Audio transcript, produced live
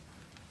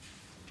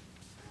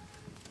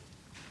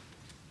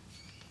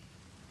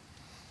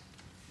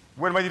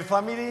Well, my dear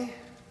family,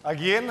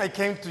 again, I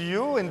came to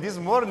you in this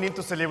morning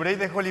to celebrate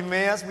the Holy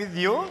Mass with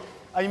you.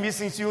 I'm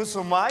missing you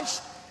so much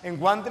and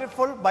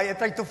wonderful, but I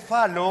try to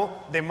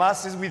follow the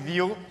Masses with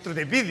you through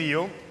the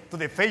video, to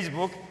the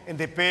Facebook and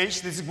the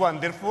page. This is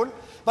wonderful.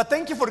 But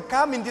thank you for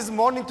coming this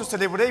morning to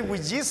celebrate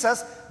with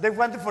Jesus the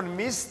wonderful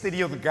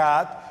mystery of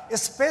God,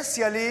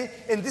 especially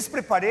in this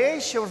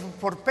preparation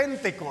for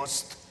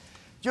Pentecost.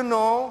 You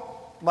know,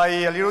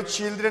 my little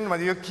children, my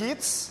little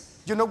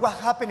kids, you know what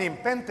happened in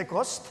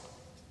Pentecost?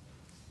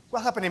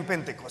 What happened in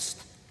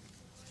Pentecost?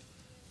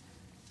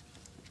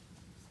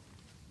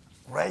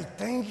 Great,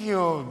 thank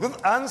you.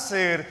 Good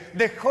answer.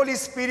 The Holy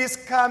Spirit is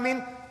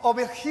coming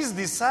over his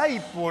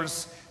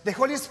disciples. The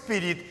Holy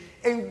Spirit.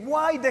 And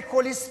why the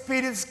Holy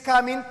Spirit is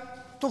coming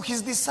to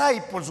his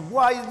disciples?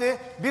 Why is the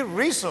big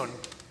reason?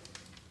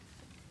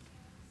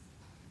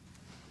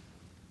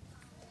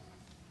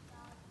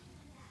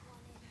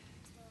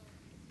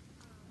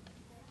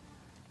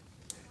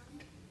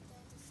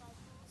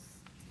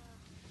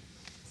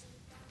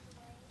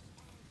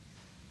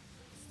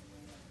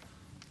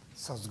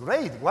 Sounds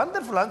great.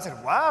 Wonderful answer.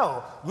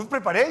 Wow. Good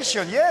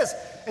preparation. Yes.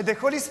 And the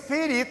Holy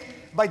Spirit,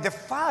 by the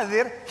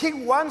Father, He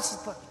wants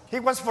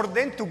for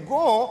them to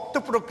go to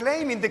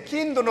proclaim in the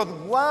kingdom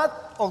of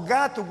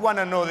God to one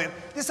another.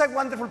 This is a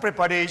wonderful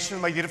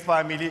preparation, my dear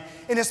family.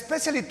 And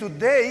especially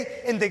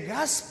today in the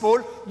gospel,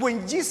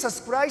 when Jesus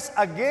Christ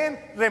again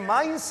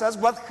reminds us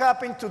what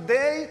happened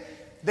today.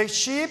 The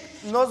sheep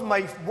knows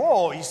my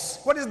voice.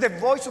 What is the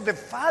voice of the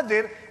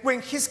Father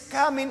when He's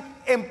coming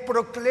and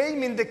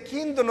proclaiming the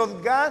kingdom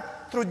of God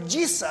through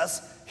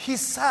Jesus, His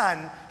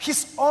Son,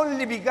 His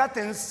only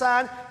begotten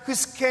Son, who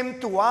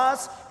came to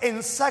us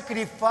and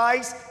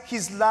sacrificed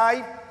His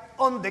life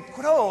on the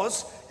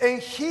cross, and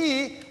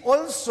He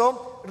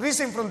also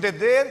risen from the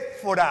dead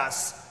for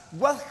us.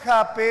 What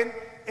happened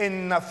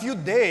in a few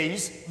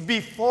days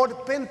before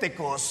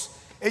Pentecost?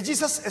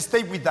 Jesus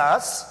stayed with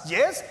us,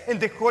 yes, in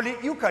the Holy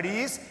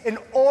Eucharist and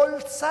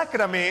all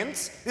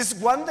sacraments. These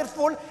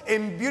wonderful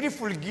and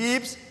beautiful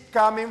gifts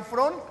coming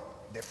from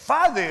the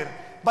Father.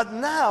 But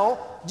now,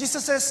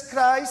 Jesus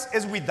Christ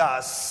is with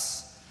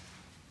us.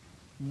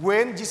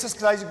 When Jesus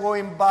Christ is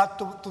going back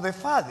to the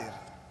Father.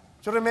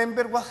 Do you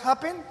remember what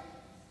happened?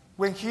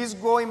 When He's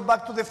going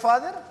back to the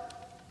Father?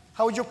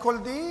 How would you call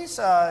this?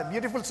 A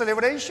beautiful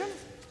celebration?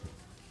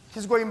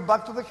 He's going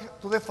back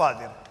to the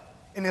Father.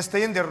 And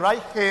stay in the right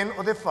hand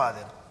of the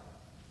Father.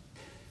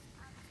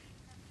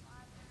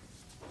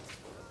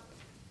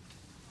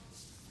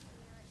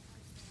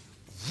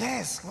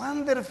 Yes,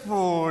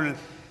 wonderful.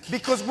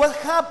 Because what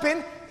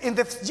happened in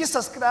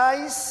Jesus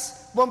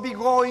Christ won't be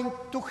going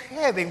to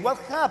heaven. What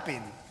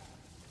happened?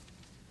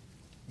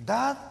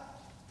 That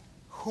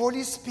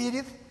Holy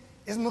Spirit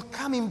is not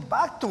coming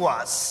back to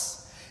us.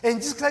 And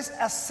Jesus Christ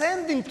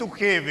ascending to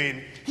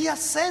heaven. He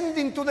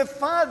ascending to the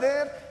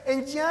Father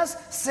and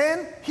just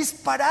send His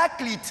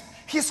Paraclete,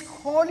 His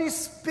Holy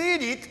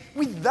Spirit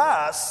with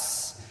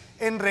us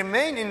and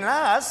remain in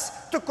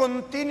us to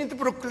continue to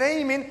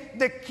proclaiming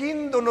the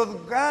kingdom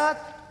of God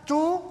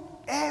to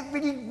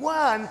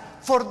everyone,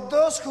 for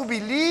those who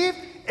believe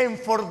and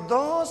for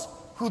those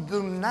who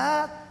do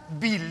not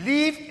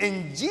believe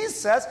in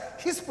Jesus.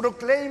 He's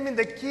proclaiming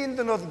the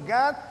kingdom of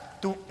God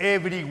to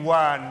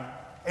everyone.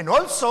 And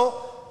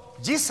also,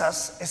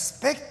 Jesus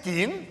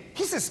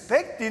He's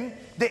expecting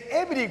that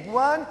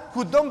everyone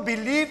who don't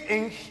believe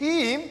in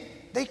Him,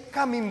 they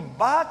coming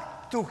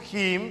back to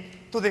Him,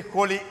 to the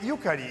Holy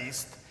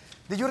Eucharist.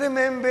 Do you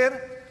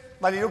remember,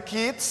 my little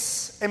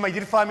kids and my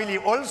dear family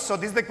also,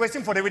 this is the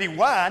question for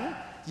everyone,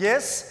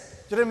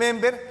 yes? Do you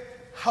remember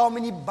how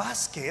many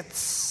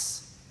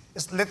baskets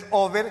is left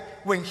over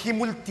when He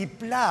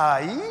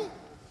multiplied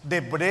the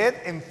bread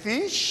and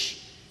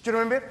fish? Do you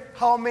remember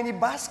how many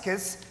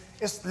baskets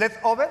is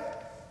left over?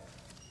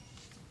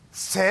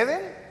 7?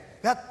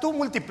 There are 2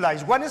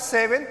 multiplies. One is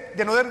 7,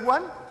 the other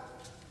one?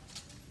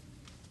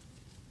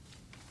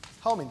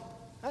 How many?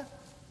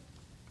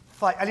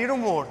 5, a little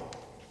more.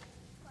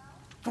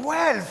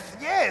 12,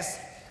 yes.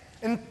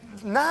 And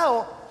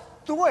now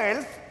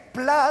 12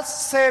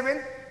 plus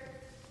 7,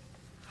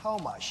 how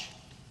much?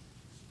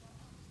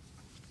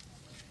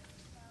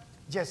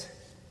 Yes.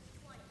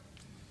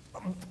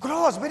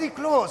 Close, very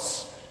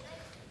close.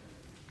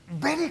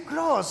 Very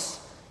close.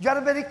 You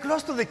are very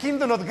close to the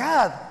kingdom of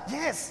God.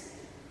 Yes.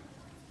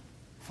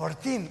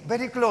 14,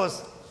 very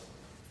close.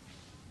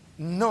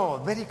 No,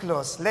 very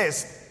close.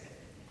 Less.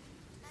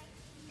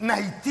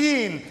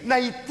 19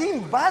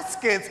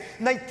 baskets.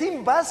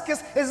 19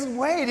 baskets is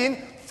waiting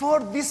for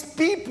these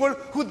people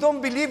who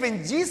don't believe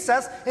in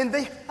Jesus, and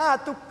they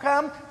had to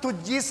come to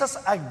Jesus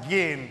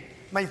again.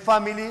 My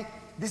family,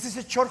 this is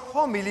a short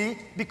homily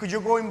because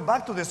you're going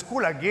back to the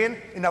school again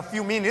in a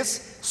few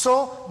minutes.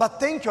 But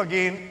thank you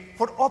again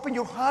for opening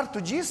your heart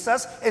to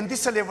Jesus in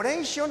this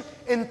celebration,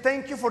 and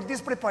thank you for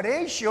this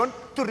preparation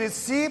to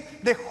receive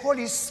the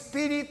Holy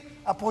Spirit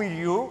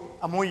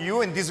among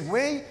you in this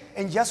way,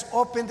 and just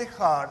open the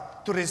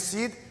heart to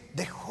receive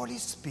the Holy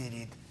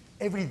Spirit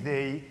every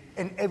day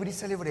and every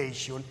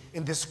celebration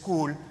in the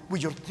school,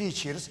 with your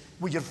teachers,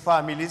 with your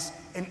families,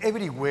 and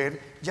everywhere,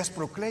 just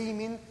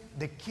proclaiming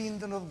the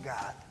kingdom of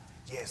God.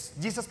 Yes,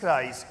 Jesus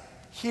Christ,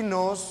 He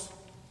knows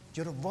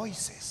your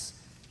voices.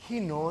 He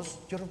knows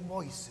your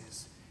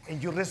voices.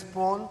 And you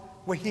respond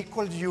when He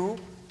calls you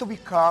to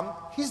become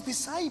His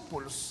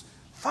disciples.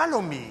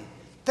 Follow me.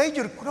 Take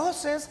your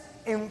crosses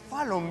and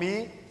follow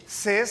me,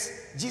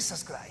 says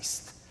Jesus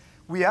Christ.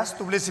 We ask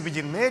to Blessed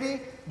Virgin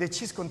Mary that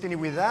she's continue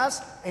with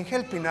us and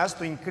helping us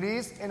to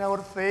increase in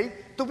our faith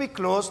to be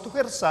close to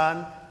her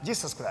Son,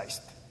 Jesus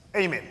Christ.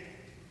 Amen.